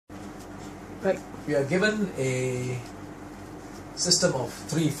Right. We are given a system of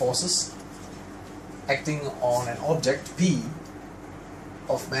 3 forces acting on an object P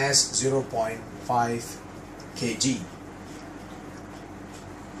of mass 0.5 kg.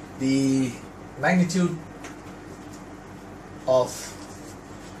 The magnitude of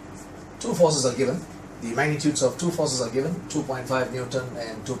 2 forces are given. The magnitudes of 2 forces are given, 2.5 Newton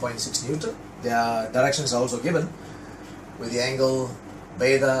and 2.6 Newton. Their directions are also given, with the angle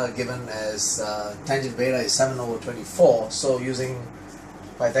beta given as tangent beta is 7/24. So using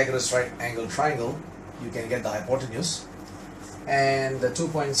Pythagoras right angle triangle, you can get the hypotenuse. And the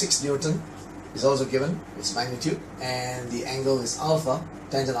 2.6 Newton is also given, its magnitude, and the angle is alpha,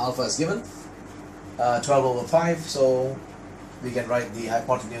 tangent alpha is given, 12/5, so we can write the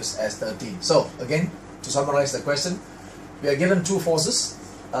hypotenuse as 13. So again, to summarize the question, we are given 2 forces,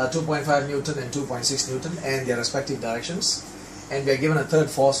 2.5 Newton and 2.6 Newton, and their respective directions, and we are given a third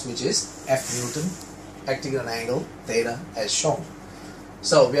force, which is F Newton, acting on an angle theta as shown.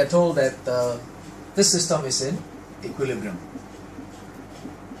 So we are told that this system is in equilibrium,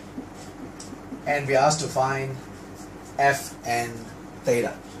 and we are asked to find F and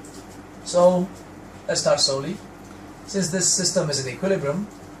theta. So let's start slowly. Since this system is in equilibrium,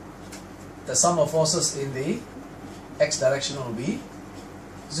 the sum of forces in the x direction will be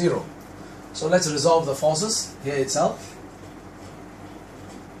 0. So let's resolve the forces here itself.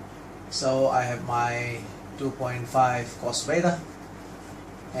 So I have my 2.5 cos beta,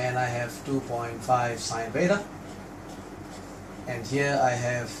 and I have 2.5 sin beta, and here I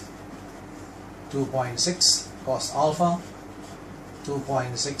have 2.6 cos alpha,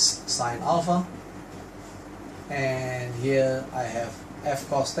 2.6 sin alpha, and here I have f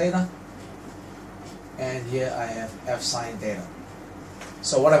cos theta, and here I have f sin theta.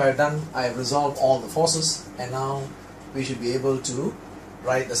 So what have I done? I have resolved all the forces, and now we should be able to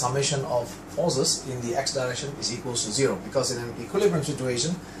write the summation of forces in the x direction is equals to 0, because in an equilibrium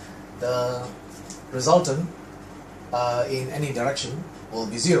situation the resultant in any direction will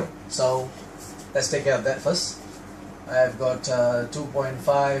be 0. So let's take care of that first. I've got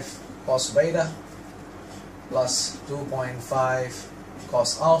 2.5 cos beta plus 2.5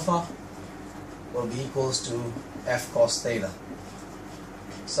 cos alpha will be equals to f cos theta.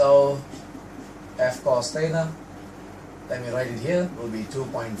 So f cos theta, let me write it here, will be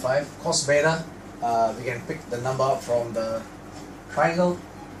 2.5 cos beta. We can pick the number up from the triangle,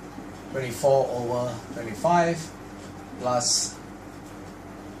 24/25 plus,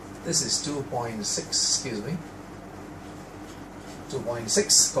 this is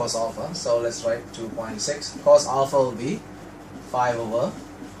 2.6 cos alpha. So let's write 2.6 cos alpha will be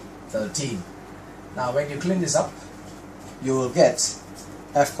 5/13. Now when you clean this up, you will get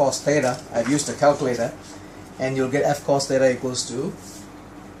f cos theta. I've used a calculator, and you'll get f cos theta equals to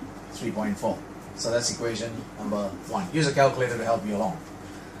 3.4. So that's equation number 1. Use a calculator to help you along.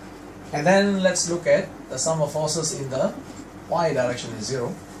 And then let's look at the sum of forces in the y direction is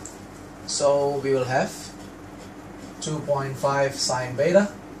 0. So we will have 2.5 sin beta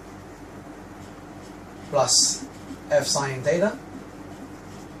plus f sin theta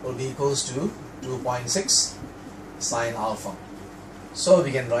will be equals to 2.6 sin alpha. So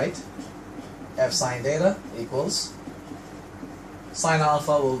we can write f sin theta equals, sin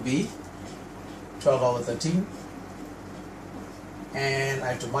alpha will be 12/13, and I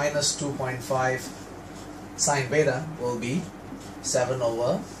have to minus 2.5 sin beta will be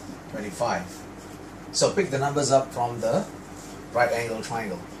 7/25. So pick the numbers up from the right angle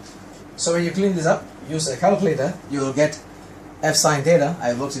triangle. So when you clean this up, use a calculator, you will get f sin theta,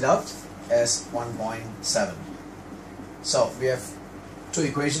 I worked it out, as 1.7. So we have 2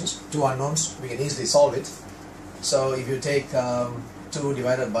 equations, 2 unknowns, we can easily solve it. So if you take 2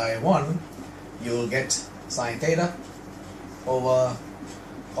 divided by 1, you will get sin theta over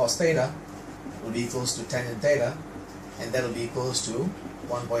cos theta will be equals to tangent theta, and that will be equals to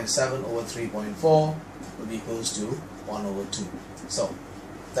 1.7 over 3.4 will be equals to 1/2. So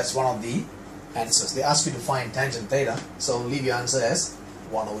that's one of the answers. They ask you to find tangent theta, so leave your answer as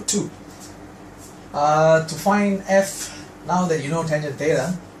 1/2. To find f, now that you know tangent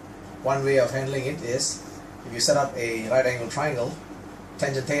theta, one way of handling it is, if you set up a right angle triangle,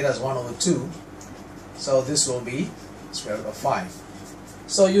 tangent theta is 1/2, so this will be square root of 5.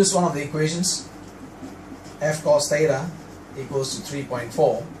 So use one of the equations, f cos theta equals to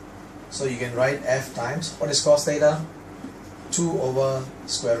 3.4, so you can write f times, what is cos theta?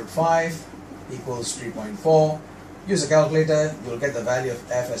 2/5 equals 3.4. Use a calculator, you will get the value of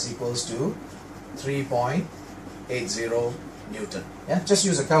f as equals to 3.80 Newton. Yeah, just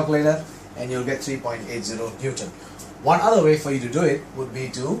use a calculator and you'll get 3.80 Newton. One other way for you to do it would be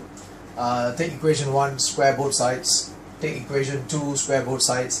to take equation 1, square both sides, take equation 2, square both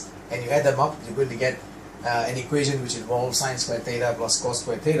sides, and you add them up, you're going to get an equation which involves sine squared theta plus cos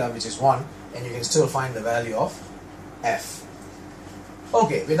squared theta, which is 1, and you can still find the value of F.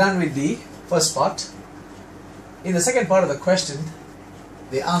 Okay, we're done with the first part. In the second part of the question,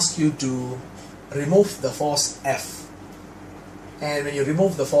 they ask you to remove the force F. And when you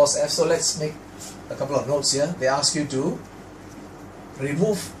remove the force F, so let's make a couple of notes here. They ask you to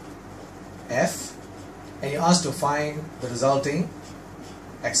remove F, and you ask to find the resulting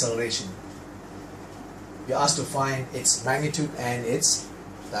acceleration. You ask to find its magnitude and its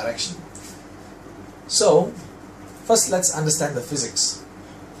direction. So first let's understand the physics.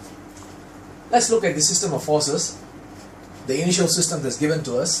 Let's look at the system of forces, the initial system that's given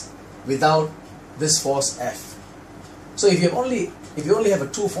to us without this force F. So if you only have a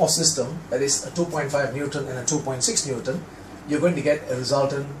two-force system, that is a 2.5 Newton and a 2.6 Newton, you're going to get a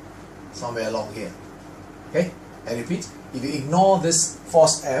resultant somewhere along here. Okay, I repeat, if you ignore this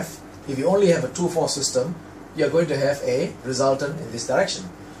force F, if you only have a two-force system, you're going to have a resultant in this direction.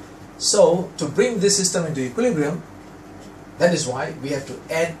 So to bring this system into equilibrium, that is why we have to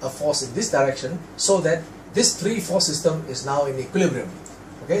add a force in this direction, so that this three-force system is now in equilibrium.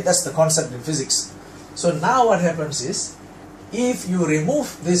 Okay, that's the concept in physics. So now what happens is, if you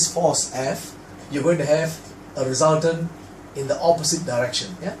remove this force F, you're going to have a resultant in the opposite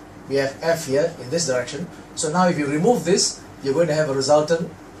direction. Yeah, we have F here in this direction. So now if you remove this, you're going to have a resultant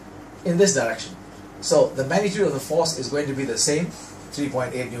in this direction. So the magnitude of the force is going to be the same,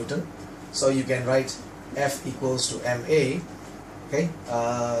 3.8 Newton. So you can write F equals to MA. Okay,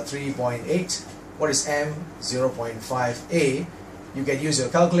 3.8. What is M? 0.5A. You can use your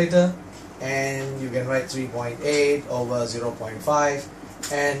calculator and you can write 3.8 over 0.5,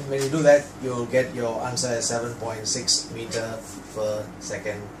 and when you do that, you'll get your answer as 7.6 meter per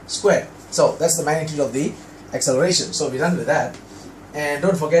second squared. So that's the magnitude of the acceleration. So we're done with that. And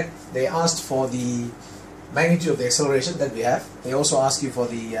don't forget, they asked for the magnitude of the acceleration that we have. They also ask you for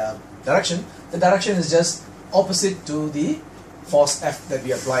the direction. The direction is just opposite to the force F that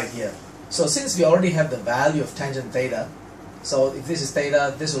we applied here. So since we already have the value of tangent theta, so if this is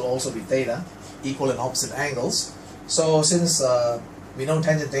theta, this will also be theta, equal and opposite angles. So since we know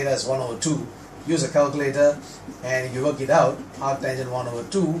tangent theta is 1 over 2, use a calculator, and if you work it out, arc tangent 1 over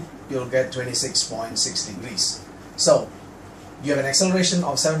 2, you'll get 26.6 degrees. So you have an acceleration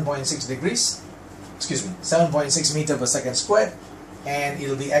of 7.6 degrees, 7.6 meter per second squared, and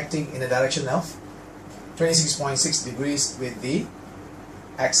it'll be acting in a direction of 26.6 degrees with the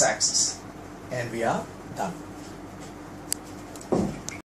x-axis. And we are done.